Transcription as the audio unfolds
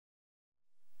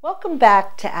Welcome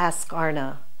back to Ask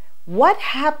Arna. What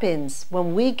happens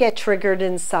when we get triggered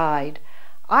inside?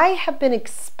 I have been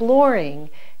exploring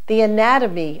the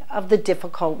anatomy of the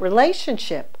difficult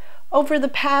relationship over the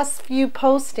past few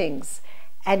postings,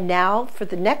 and now for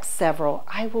the next several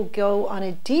I will go on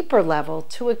a deeper level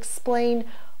to explain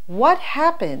what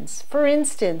happens, for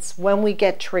instance, when we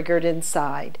get triggered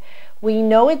inside. We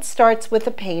know it starts with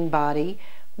a pain body.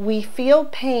 We feel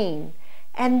pain,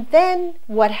 and then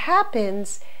what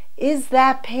happens is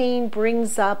that pain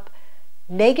brings up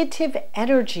negative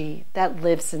energy that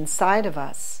lives inside of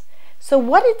us. So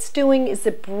what it's doing is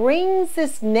it brings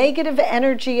this negative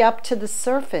energy up to the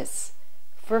surface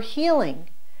for healing.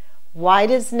 Why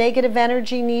does negative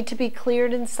energy need to be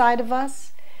cleared inside of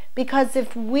us? Because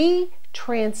if we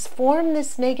transform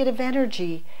this negative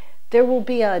energy, there will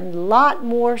be a lot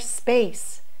more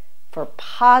space for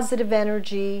positive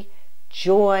energy,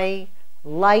 joy,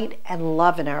 light, and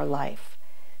love in our life.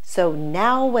 So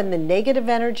now when the negative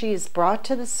energy is brought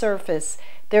to the surface,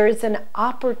 there is an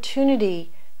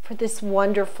opportunity for this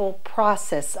wonderful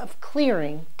process of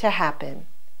clearing to happen.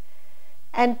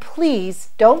 And please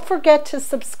don't forget to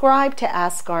subscribe to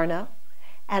Ask Arna,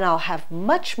 and I'll have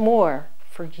much more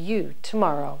for you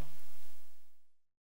tomorrow.